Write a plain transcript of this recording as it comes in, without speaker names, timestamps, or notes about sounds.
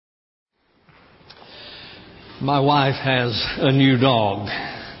My wife has a new dog.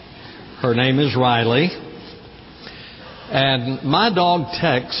 Her name is Riley. And my dog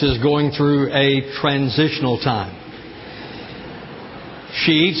Tex is going through a transitional time.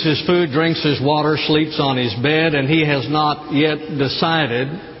 She eats his food, drinks his water, sleeps on his bed, and he has not yet decided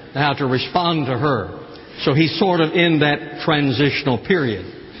how to respond to her. So he's sort of in that transitional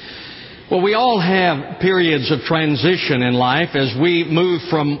period. Well, we all have periods of transition in life as we move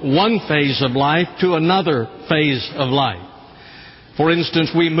from one phase of life to another phase of life. For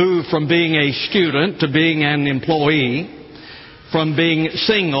instance, we move from being a student to being an employee, from being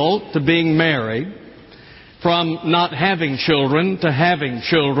single to being married, from not having children to having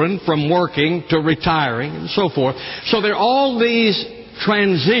children, from working to retiring, and so forth. So there are all these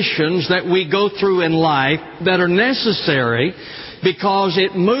transitions that we go through in life that are necessary because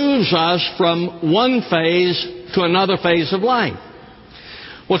it moves us from one phase to another phase of life.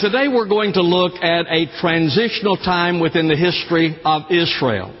 Well, today we're going to look at a transitional time within the history of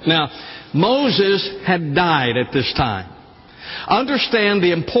Israel. Now, Moses had died at this time. Understand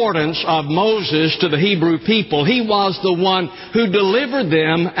the importance of Moses to the Hebrew people. He was the one who delivered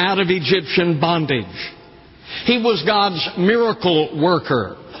them out of Egyptian bondage. He was God's miracle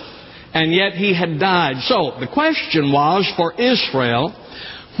worker. And yet he had died. So the question was for Israel,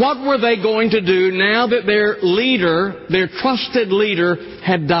 what were they going to do now that their leader, their trusted leader,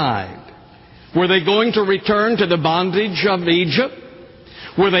 had died? Were they going to return to the bondage of Egypt?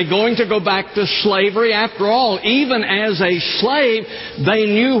 Were they going to go back to slavery? After all, even as a slave,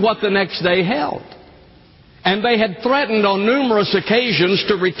 they knew what the next day held. And they had threatened on numerous occasions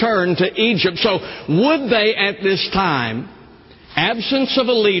to return to Egypt. So would they at this time, absence of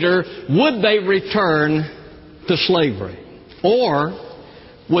a leader, would they return to slavery? Or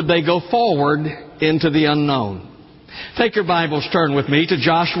would they go forward into the unknown? Take your Bibles, turn with me to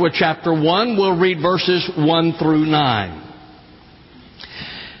Joshua chapter 1. We'll read verses 1 through 9.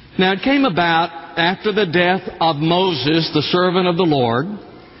 Now it came about after the death of Moses, the servant of the Lord,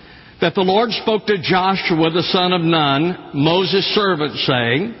 that the Lord spoke to Joshua the son of Nun, Moses' servant,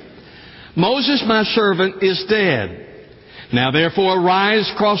 saying, Moses my servant is dead. Now therefore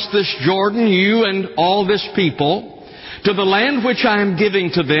arise, cross this Jordan, you and all this people, to the land which I am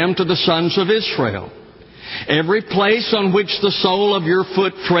giving to them, to the sons of Israel. Every place on which the sole of your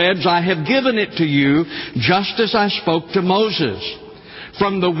foot treads, I have given it to you, just as I spoke to Moses.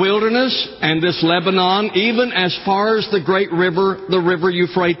 From the wilderness and this Lebanon, even as far as the great river, the river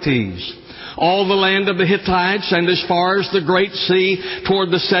Euphrates. All the land of the Hittites and as far as the great sea toward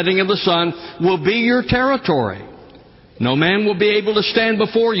the setting of the sun will be your territory. No man will be able to stand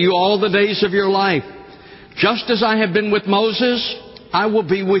before you all the days of your life. Just as I have been with Moses, I will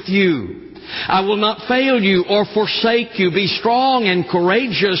be with you. I will not fail you or forsake you. Be strong and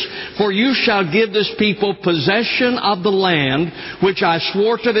courageous, for you shall give this people possession of the land which I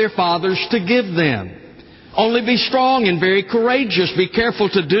swore to their fathers to give them. Only be strong and very courageous. Be careful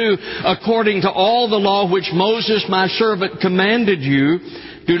to do according to all the law which Moses my servant commanded you.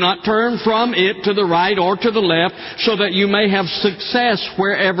 Do not turn from it to the right or to the left, so that you may have success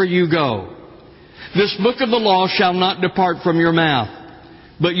wherever you go. This book of the law shall not depart from your mouth,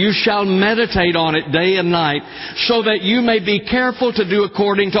 but you shall meditate on it day and night, so that you may be careful to do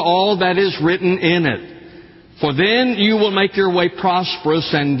according to all that is written in it. For then you will make your way prosperous,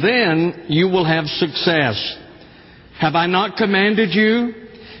 and then you will have success. Have I not commanded you?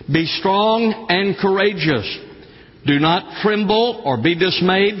 Be strong and courageous. Do not tremble or be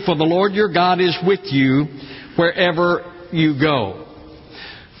dismayed, for the Lord your God is with you wherever you go.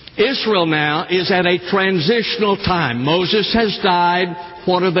 Israel now is at a transitional time. Moses has died.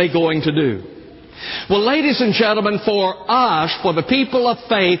 What are they going to do? Well, ladies and gentlemen, for us, for the people of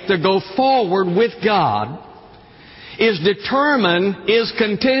faith to go forward with God, is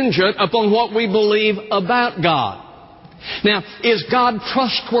contingent upon what we believe about God. Now, is God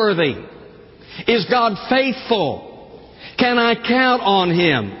trustworthy? Is God faithful? Can I count on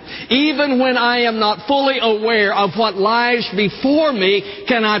Him? Even when I am not fully aware of what lies before me,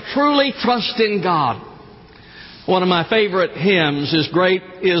 can I truly trust in God? One of my favorite hymns is Great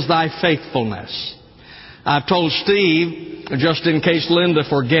is Thy Faithfulness. I've told Steve, just in case Linda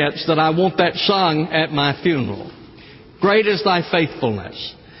forgets, that I want that sung at my funeral. Great is Thy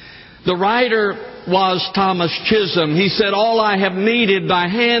Faithfulness. The writer was Thomas Chisholm. He said, all I have needed, Thy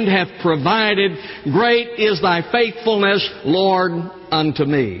hand hath provided. Great is Thy faithfulness, Lord, unto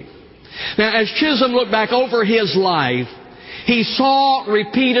me. Now, as Chisholm looked back over his life, he saw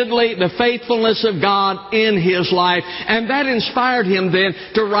repeatedly the faithfulness of God in his life, and that inspired him then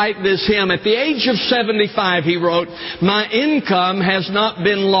to write this hymn. At the age of 75, he wrote, my income has not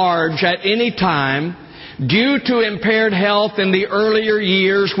been large at any time, due to impaired health in the earlier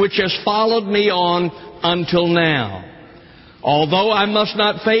years, which has followed me on until now. Although I must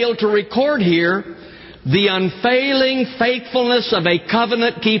not fail to record here the unfailing faithfulness of a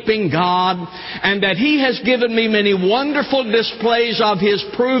covenant-keeping God, and that He has given me many wonderful displays of His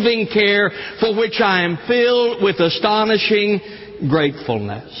proving care, for which I am filled with astonishing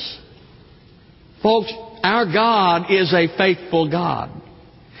gratefulness. Folks, our God is a faithful God.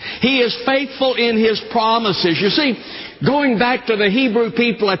 He is faithful in His promises. You see, going back to the Hebrew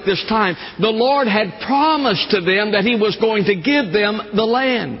people at this time, the Lord had promised to them that He was going to give them the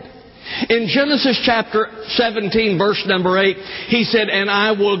land. In Genesis chapter 17, verse number 8, He said, "And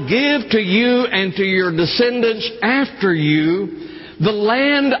I will give to you and to your descendants after you the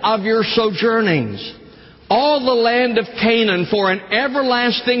land of your sojournings, all the land of Canaan for an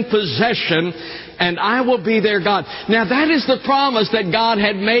everlasting possession, and I will be their God." Now that is the promise that God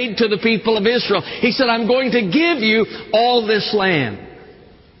had made to the people of Israel. He said, "I'm going to give you all this land."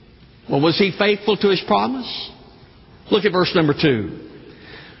 Well, was He faithful to His promise? Look at verse number 2.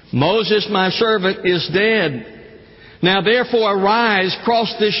 "Moses, my servant, is dead. Now therefore arise,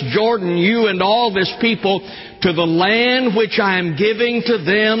 cross this Jordan, you and all this people, to the land which I am giving to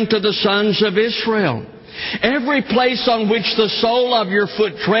them, to the sons of Israel. Every place on which the sole of your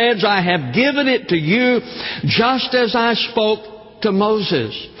foot treads, I have given it to you, just as I spoke to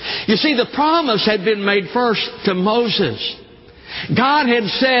Moses." You see, the promise had been made first to Moses. God had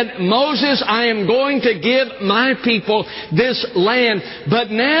said, "Moses, I am going to give my people this land." But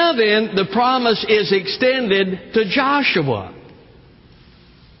now then, the promise is extended to Joshua.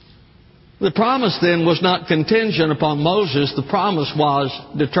 The promise then was not contingent upon Moses. The promise was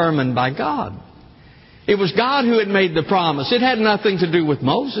determined by God. It was God who had made the promise. It had nothing to do with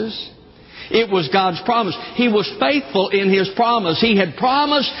Moses. It was God's promise. He was faithful in His promise. He had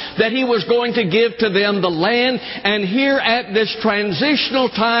promised that He was going to give to them the land. And here at this transitional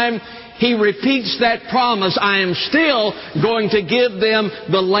time, He repeats that promise. "I am still going to give them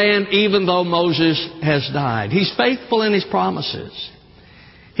the land even though Moses has died." He's faithful in His promises.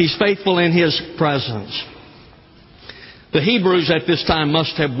 He's faithful in His presence. The Hebrews at this time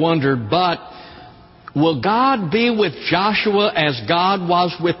must have wondered, but will God be with Joshua as God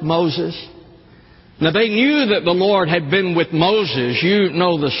was with Moses? Now they knew that the Lord had been with Moses. You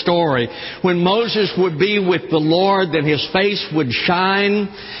know the story. When Moses would be with the Lord, then his face would shine,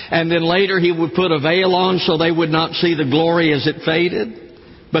 and then later He would put a veil on so they would not see the glory as it faded.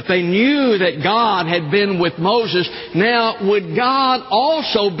 But they knew that God had been with Moses. Now, would God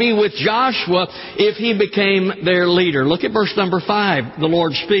also be with Joshua if he became their leader? Look at verse number 5. The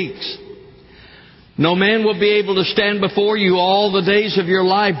Lord speaks. "No man will be able to stand before you all the days of your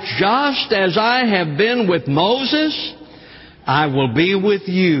life. Just as I have been with Moses, I will be with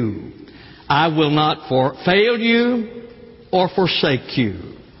you. I will not fail you or forsake you."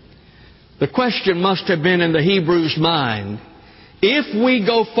 The question must have been in the Hebrew's mind, if we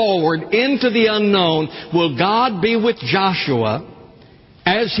go forward into the unknown, will God be with Joshua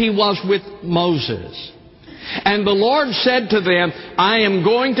as He was with Moses? And the Lord said to them, "I am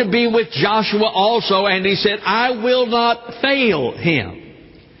going to be with Joshua also." And He said, "I will not fail him."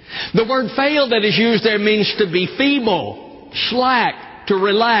 The word fail that is used there means to be feeble, slack, to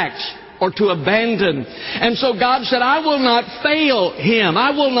relax, or to abandon. And so God said, "I will not fail him.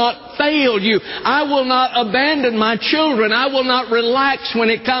 I will not fail you. I will not abandon my children. I will not relax when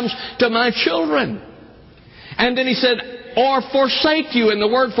it comes to my children." And then He said, "or forsake you." And the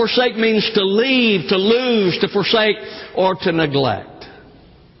word forsake means to leave, to lose, to forsake, or to neglect.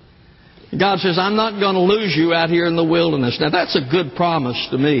 God says, "I'm not going to lose you out here in the wilderness." Now that's a good promise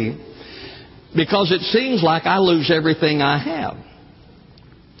to me, because it seems like I lose everything I have.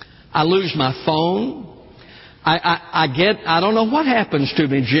 I lose my phone. I don't know what happens to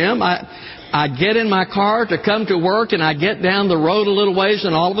me, Jim. I get in my car to come to work, and I get down the road a little ways,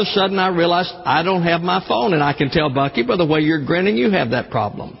 and all of a sudden I realize I don't have my phone. And I can tell, Bucky, by the way you're grinning, you have that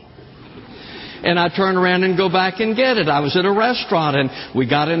problem. And I turn around and go back and get it. I was at a restaurant, and we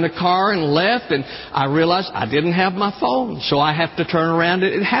got in the car and left, and I realized I didn't have my phone. So I have to turn around.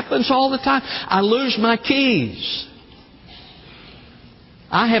 It happens all the time. I lose my keys.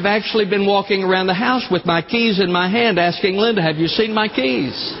 I have actually been walking around the house with my keys in my hand asking Linda, "Have you seen my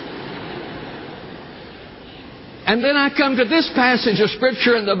keys?" And then I come to this passage of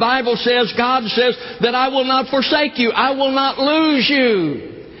Scripture, and the Bible says, God says that I will not forsake you. I will not lose you.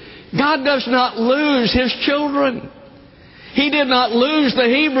 God does not lose His children. He did not lose the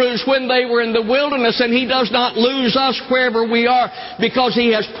Hebrews when they were in the wilderness, and He does not lose us wherever we are, because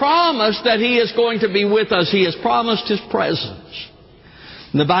He has promised that He is going to be with us. He has promised His presence.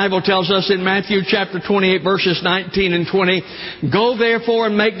 The Bible tells us in Matthew chapter 28, verses 19 and 20, "Go therefore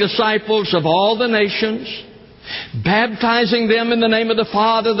and make disciples of all the nations, baptizing them in the name of the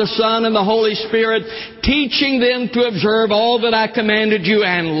Father, the Son, and the Holy Spirit, teaching them to observe all that I commanded you.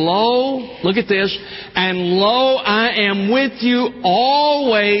 And lo," look at this, "and lo, I am with you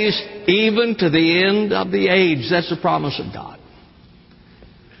always, even to the end of the age." That's the promise of God.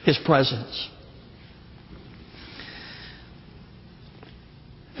 His presence.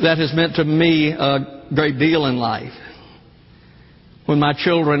 That has meant to me a great deal in life. When my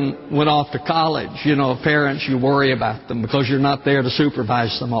children went off to college, parents, you worry about them because you're not there to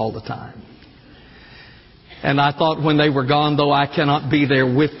supervise them all the time. And I thought when they were gone, though I cannot be there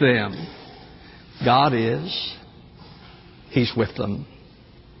with them, God is. He's with them.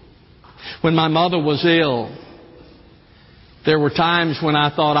 When my mother was ill, there were times when I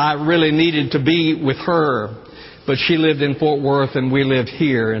thought I really needed to be with her, but she lived in Fort Worth and we lived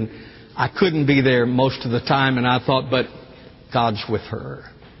here, and I couldn't be there most of the time, and I thought, but God's with her.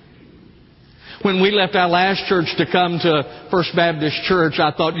 When we left our last church to come to First Baptist Church, I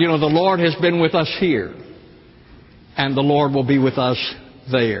thought, the Lord has been with us here, and the Lord will be with us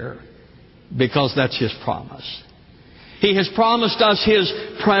there, because that's His promise. He has promised us His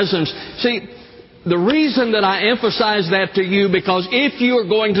presence. See, the reason that I emphasize that to you, because if you are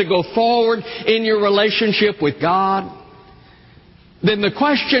going to go forward in your relationship with God, then the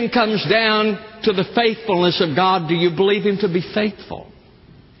question comes down to the faithfulness of God. Do you believe Him to be faithful?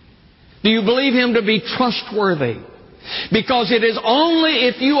 Do you believe Him to be trustworthy? Because it is only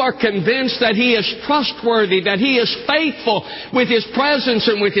if you are convinced that He is trustworthy, that He is faithful with His presence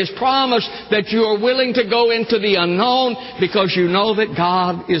and with His promise, that you are willing to go into the unknown, because you know that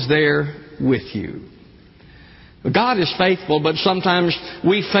God is there with you. God is faithful, but sometimes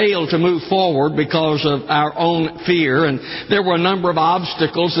we fail to move forward because of our own fear. And there were a number of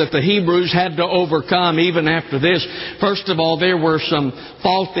obstacles that the Hebrews had to overcome even after this. First of all, there were some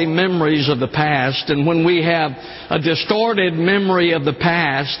faulty memories of the past. And when we have a distorted memory of the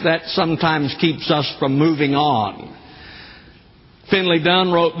past, that sometimes keeps us from moving on. Finley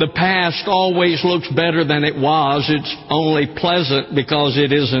Dunn wrote, "The past always looks better than it was. It's only pleasant because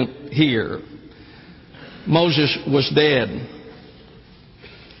it isn't here." Moses was dead.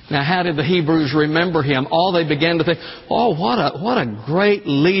 Now, how did the Hebrews remember him? They began to think, what a great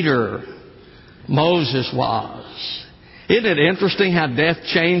leader Moses was. Isn't it interesting how death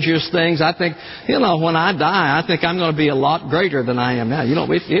changes things? I think, when I die, I think I'm going to be a lot greater than I am now.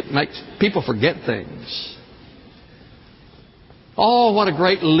 It makes people forget things. What a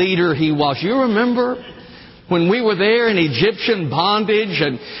great leader he was. You remember when we were there in Egyptian bondage,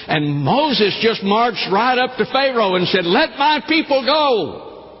 and Moses just marched right up to Pharaoh and said, "Let my people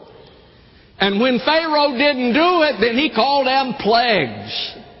go." And when Pharaoh didn't do it, then he called down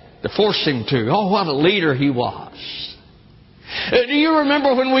plagues to force him to. What a leader he was. Do you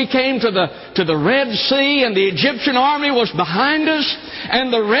remember when we came to the Red Sea and the Egyptian army was behind us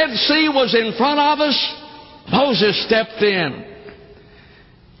and the Red Sea was in front of us? Moses stepped in.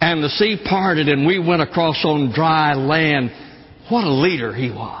 And the sea parted and we went across on dry land. What a leader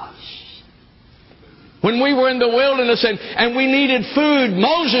he was. When we were in the wilderness and we needed food,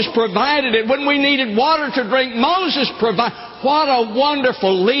 Moses provided it. When we needed water to drink, Moses provided. What a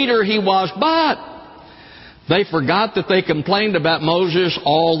wonderful leader he was. But they forgot that they complained about Moses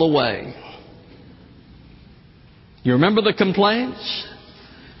all the way. You remember the complaints?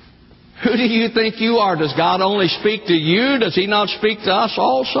 Who do you think you are? Does God only speak to you? Does He not speak to us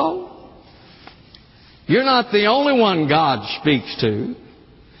also? You're not the only one God speaks to.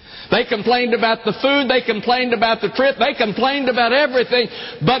 They complained about the food. They complained about the trip. They complained about everything.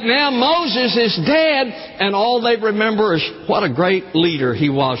 But now Moses is dead, and all they remember is what a great leader he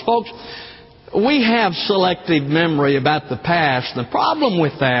was. Folks, we have selective memory about the past. The problem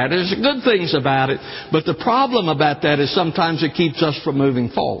with that is good things about it, but the problem about that is sometimes it keeps us from moving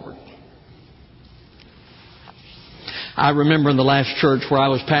forward. I remember in the last church where I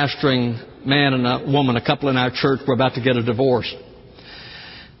was pastoring, man and a woman, a couple in our church, were about to get a divorce.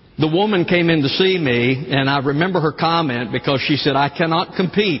 The woman came in to see me, and I remember her comment because she said, "I cannot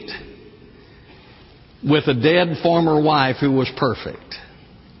compete with a dead former wife who was perfect."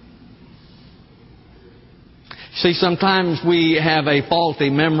 See, sometimes we have a faulty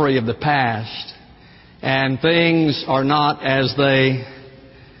memory of the past, and things are not as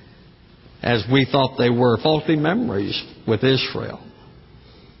we thought they were. Faulty memories with Israel.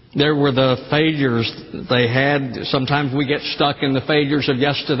 There were the failures they had. Sometimes we get stuck in the failures of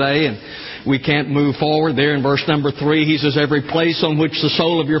yesterday and we can't move forward. There in verse number 3, he says, every place on which the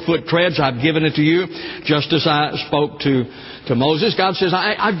sole of your foot treads, I've given it to you, just as I spoke to Moses. God says,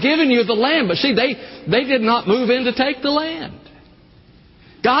 I've given you the land. But see, they did not move in to take the land.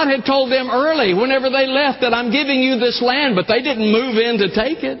 God had told them early, whenever they left, that I'm giving you this land, but they didn't move in to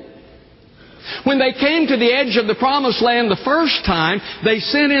take it. When they came to the edge of the Promised Land the first time, they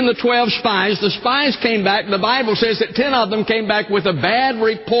sent in the 12 spies. The spies came back. The Bible says that 10 of them came back with a bad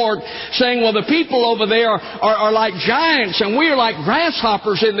report, saying, well, the people over there are like giants, and we are like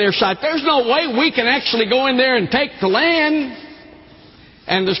grasshoppers in their sight. There's no way we can actually go in there and take the land.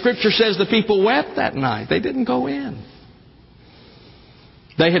 And the Scripture says the people wept that night. They didn't go in.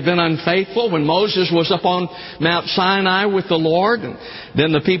 They had been unfaithful when Moses was up on Mount Sinai with the Lord. And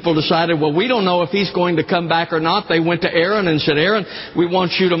then the people decided, well, we don't know if he's going to come back or not. They went to Aaron and said, Aaron, we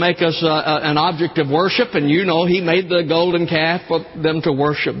want you to make us an object of worship. And you know, he made the golden calf for them to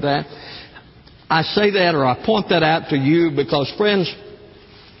worship that. I say that, or I point that out to you because, friends,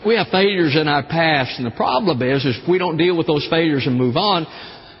 we have failures in our past. And the problem is if we don't deal with those failures and move on,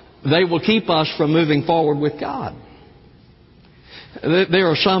 they will keep us from moving forward with God. There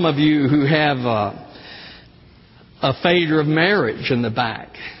are some of you who have a failure of marriage in the back.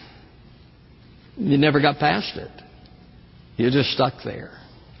 You never got past it. You're just stuck there.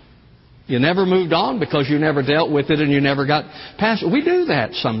 You never moved on because you never dealt with it and you never got past it. We do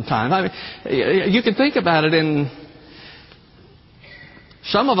that sometimes. I mean, you can think about it in...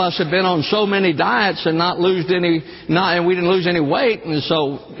 Some of us have been on so many diets and and we didn't lose any weight, and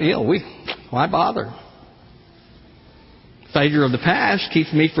so, why bother? Failure of the past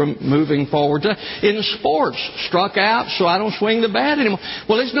keeps me from moving forward. In sports, struck out, so I don't swing the bat anymore.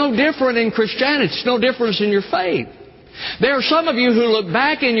 Well, it's no different in Christianity. It's no difference in your faith. There are some of you who look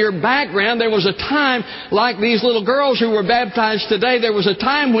back in your background. There was a time, like these little girls who were baptized today, there was a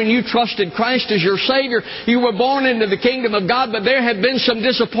time when you trusted Christ as your Savior. You were born into the kingdom of God, but there have been some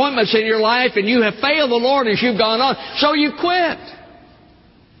disappointments in your life, and you have failed the Lord as you've gone on. So you quit.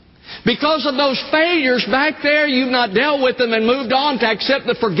 Because of those failures back there, you've not dealt with them and moved on to accept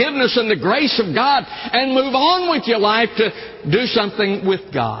the forgiveness and the grace of God and move on with your life to do something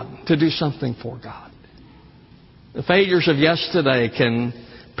with God, to do something for God. The failures of yesterday can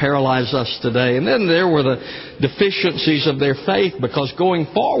paralyze us today. And then there were the deficiencies of their faith, because going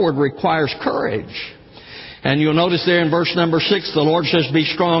forward requires courage. And you'll notice there in verse number 6, the Lord says, be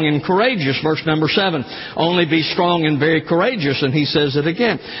strong and courageous. Verse number 7, only be strong and very courageous. And He says it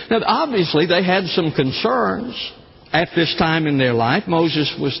again. Now, obviously, they had some concerns at this time in their life.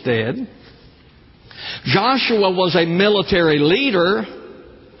 Moses was dead. Joshua was a military leader,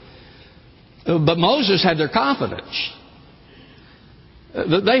 but Moses had their confidence.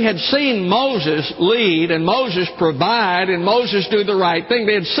 They had seen Moses lead and Moses provide and Moses do the right thing.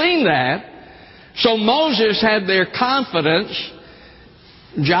 They had seen that. So Moses had their confidence.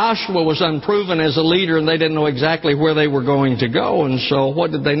 Joshua was unproven as a leader and they didn't know exactly where they were going to go. And so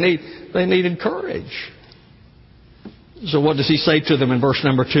what did they need? They needed courage. So what does He say to them in verse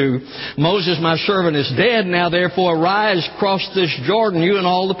number 2? Moses, my servant, is dead. Now therefore arise, cross this Jordan, you and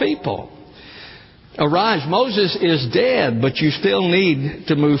all the people. Arise. Moses is dead, but you still need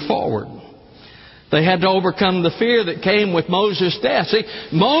to move forward. They had to overcome the fear that came with Moses' death. See,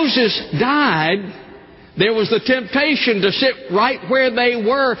 Moses died. There was the temptation to sit right where they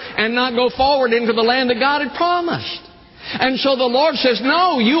were and not go forward into the land that God had promised. And so the Lord says,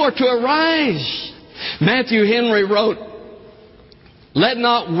 no, you are to arise. Matthew Henry wrote, let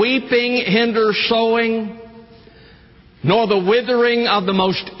not weeping hinder sowing, nor the withering of the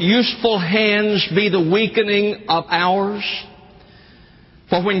most useful hands be the weakening of ours.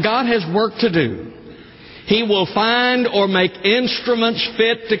 For when God has work to do, He will find or make instruments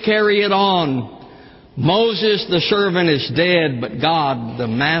fit to carry it on. Moses the servant is dead, but God the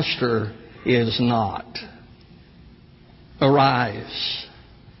master is not. Arise.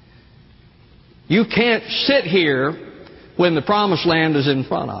 You can't sit here when the promised land is in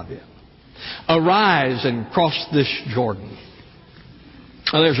front of you. Arise and cross this Jordan.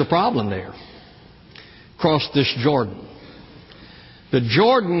 Now, there's a problem there. Cross this Jordan. The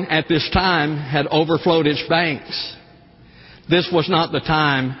Jordan at this time had overflowed its banks. This was not the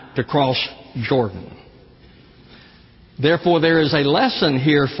time to cross Jordan. Therefore, there is a lesson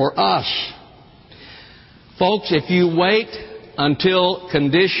here for us. Folks, if you wait until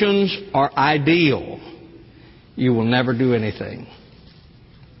conditions are ideal, you will never do anything.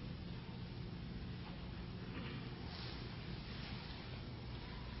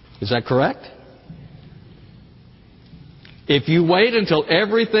 Is that correct? If you wait until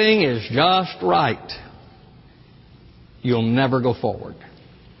everything is just right, you'll never go forward.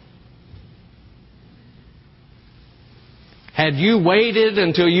 Had you waited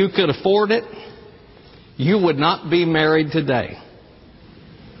until you could afford it, you would not be married today.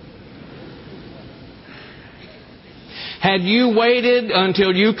 Had you waited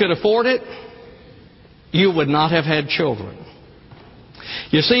until you could afford it, you would not have had children.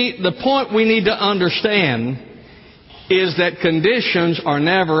 You see, the point we need to understand is that conditions are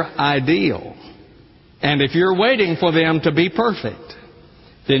never ideal. And if you're waiting for them to be perfect,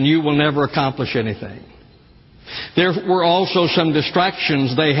 then you will never accomplish anything. There were also some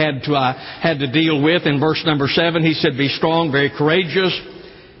distractions they had to deal with. In verse number 7, he said, "Be strong, very courageous.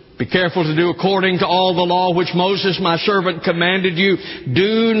 Be careful to do according to all the law which Moses my servant commanded you.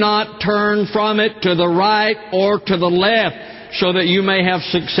 Do not turn from it to the right or to the left, so that you may have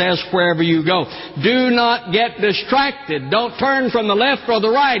success wherever you go." Do not get distracted. Don't turn from the left or the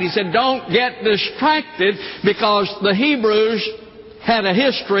right. He said, don't get distracted, because the Hebrews had a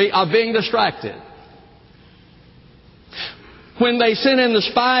history of being distracted. When they sent in the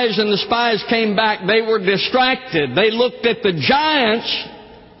spies and the spies came back, they were distracted. They looked at the giants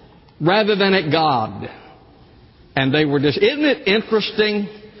rather than at God. And they were isn't it interesting,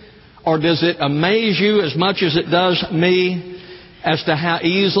 or does it amaze you as much as it does me, as to how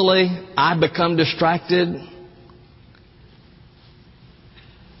easily I become distracted?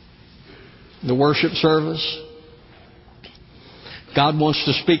 The worship service. God wants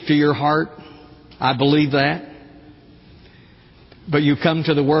to speak to your heart. I believe that. But you come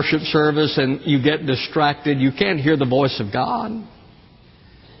to the worship service and you get distracted. You can't hear the voice of God,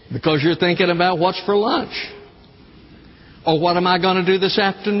 because you're thinking about what's for lunch, or what am I going to do this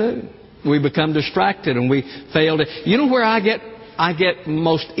afternoon. We become distracted and we fail to... You know where I get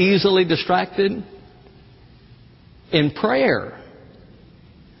most easily distracted? In prayer.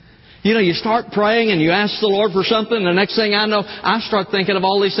 You know, you start praying and you ask the Lord for something, and the next thing I know, I start thinking of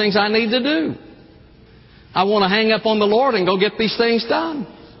all these things I need to do. I want to hang up on the Lord and go get these things done.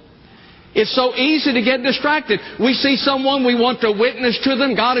 It's so easy to get distracted. We see someone, we want to witness to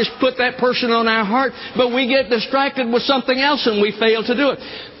them. God has put that person on our heart, but we get distracted with something else and we fail to do it.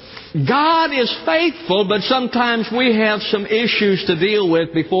 God is faithful, but sometimes we have some issues to deal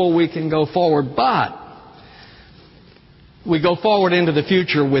with before we can go forward. But we go forward into the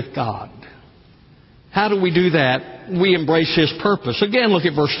future with God. How do we do that? We embrace His purpose. Again, look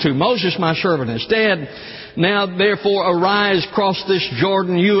at verse 2. "Moses, my servant, is dead. Now, therefore, arise, cross this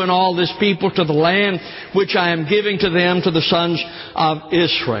Jordan, you and all this people, to the land which I am giving to them, to the sons of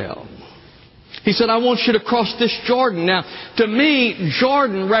Israel." He said, I want you to cross this Jordan. Now, to me,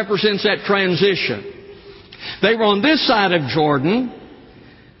 Jordan represents that transition. They were on this side of Jordan.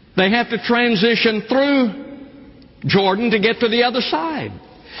 They have to transition through Jordan to get to the other side.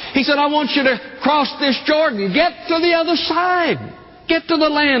 He said, I want you to cross this Jordan. Get to the other side. Get to the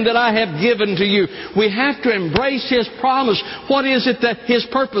land that I have given to you. We have to embrace His promise. What is it that His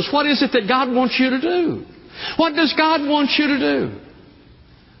purpose? What is it that God wants you to do? What does God want you to do?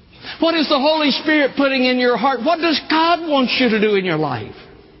 What is the Holy Spirit putting in your heart? What does God want you to do in your life?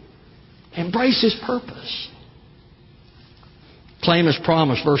 Embrace His purpose. Claim His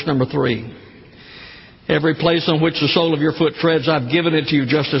promise, verse number 3. "Every place on which the sole of your foot treads, I've given it to you,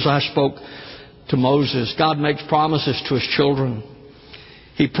 just as I spoke to Moses." God makes promises to His children.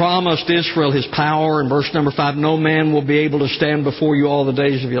 He promised Israel His power. In verse number 5, "No man will be able to stand before you all the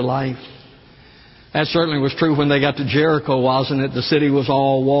days of your life." That certainly was true when they got to Jericho, wasn't it? The city was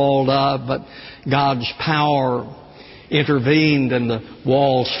all walled up, but God's power intervened and the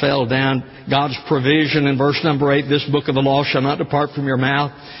walls fell down. God's provision in verse number 8, "This book of the law shall not depart from your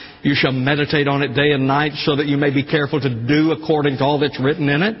mouth. You shall meditate on it day and night, so that you may be careful to do according to all that's written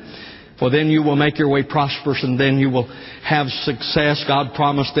in it. For then you will make your way prosperous, and then you will have success." God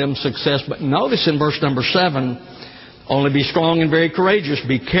promised them success. But notice in verse number 7, "Only be strong and very courageous.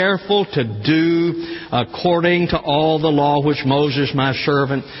 Be careful to do according to all the law which Moses my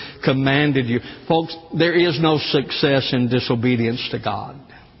servant commanded you." Folks, there is no success in disobedience to God.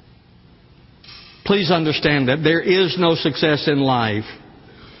 Please understand that. There is no success in life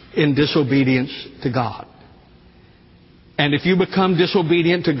in disobedience to God. And if you become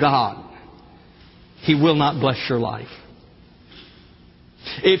disobedient to God, He will not bless your life.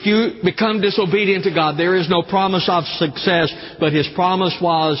 If you become disobedient to God, there is no promise of success, but His promise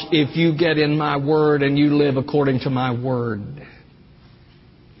was, if you get in my Word and you live according to my Word,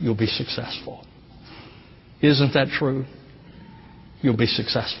 you'll be successful. Isn't that true? You'll be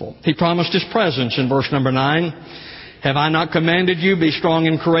successful. He promised His presence in verse number 9. Have I not commanded you, be strong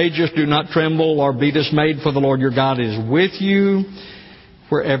and courageous, do not tremble or be dismayed, for the Lord your God is with you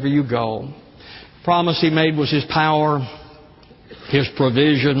wherever you go. The promise He made was His power, His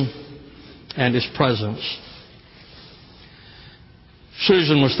provision, and His presence.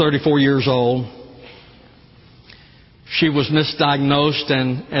 Susan was 34 years old. She was misdiagnosed,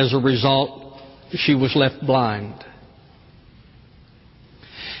 and as a result, she was left blind.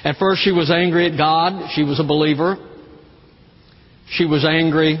 At first, she was angry at God. She was a believer. She was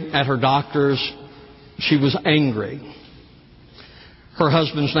angry at her doctors. She was angry. Her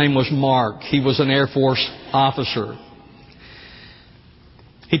husband's name was Mark. He was an Air Force officer.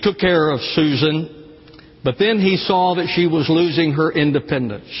 He took care of Susan, but then he saw that she was losing her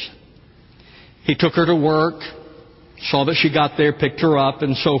independence. He took her to work, saw that she got there, picked her up,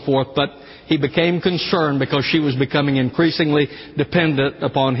 and so forth, but he became concerned because she was becoming increasingly dependent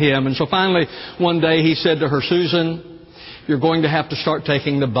upon him. And so finally, one day he said to her, Susan, you're going to have to start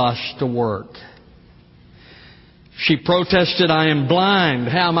taking the bus to work. She protested, I am blind.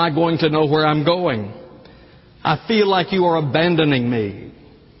 How am I going to know where I'm going? I feel like you are abandoning me.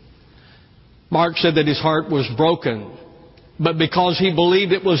 Mark said that his heart was broken, but because he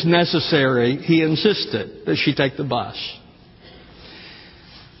believed it was necessary, he insisted that she take the bus.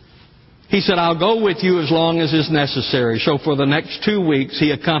 He said, I'll go with you as long as is necessary. So for the next 2 weeks,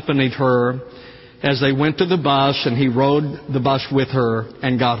 he accompanied her as they went to the bus, and he rode the bus with her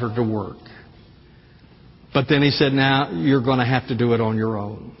and got her to work. But then he said, now you're going to have to do it on your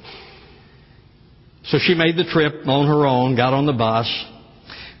own. So she made the trip on her own, got on the bus.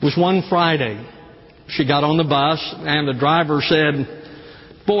 It was one Friday. She got on the bus, and the driver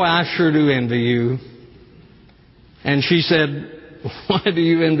said, boy, I sure do envy you. And she said, why do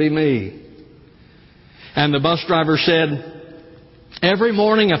you envy me? And the bus driver said, every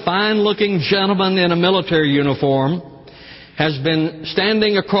morning a fine-looking gentleman in a military uniform has been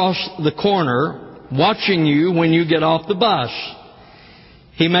standing across the corner watching you when you get off the bus.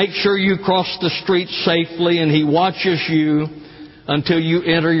 He makes sure you cross the street safely, and he watches you until you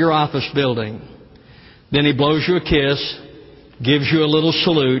enter your office building. Then he blows you a kiss, gives you a little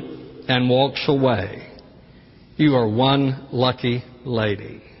salute, and walks away. You are one lucky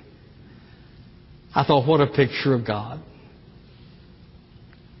lady. I thought, what a picture of God.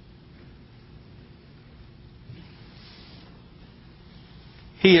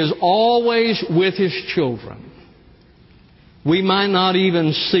 He is always with His children. We might not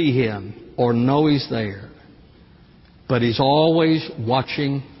even see Him or know He's there, but He's always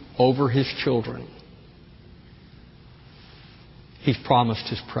watching over His children. He's promised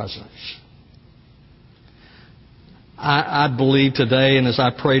His presence. I believe today, and as I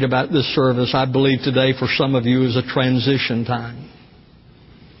prayed about this service, I believe today for some of you is a transition time.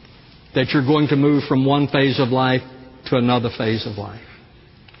 That you're going to move from one phase of life to another phase of life.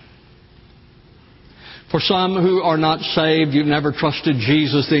 For some who are not saved, you've never trusted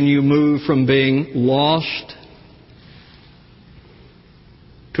Jesus, then you move from being lost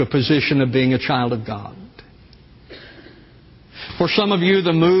to a position of being a child of God. For some of you,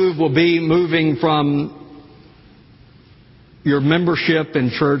 the move will be moving from your membership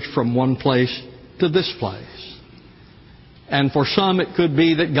in church from one place to this place. And for some, it could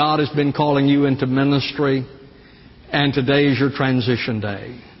be that God has been calling you into ministry, and today is your transition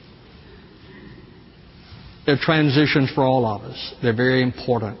day. They're transitions for all of us. They're very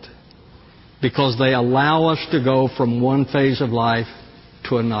important because they allow us to go from one phase of life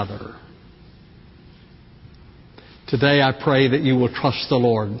to another. Today I pray that you will trust the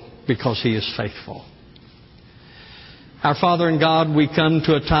Lord because He is faithful. Our Father in God, we come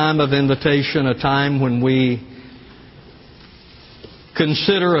to a time of invitation, a time when we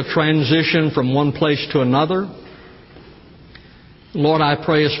consider a transition from one place to another. Lord, I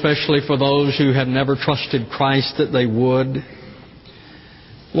pray especially for those who have never trusted Christ that they would.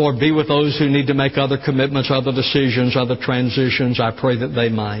 Lord, be with those who need to make other commitments, other decisions, other transitions. I pray that they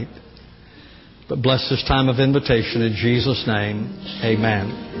might. But bless this time of invitation in Jesus' name.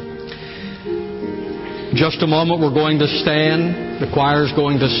 Amen. Just a moment, we're going to stand. The choir's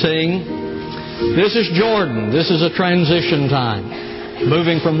going to sing. This is Jordan. This is a transition time.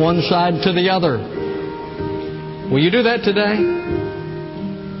 Moving from one side to the other. Will you do that today?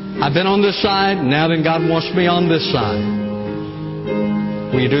 I've been on this side. Now then God wants me on this side.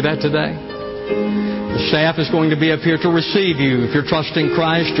 Will you do that today? The staff is going to be up here to receive you. If you're trusting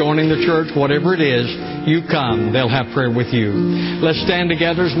Christ, joining the church, whatever it is, you come. They'll have prayer with you. Let's stand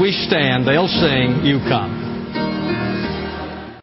together. As we stand, they'll sing, you come.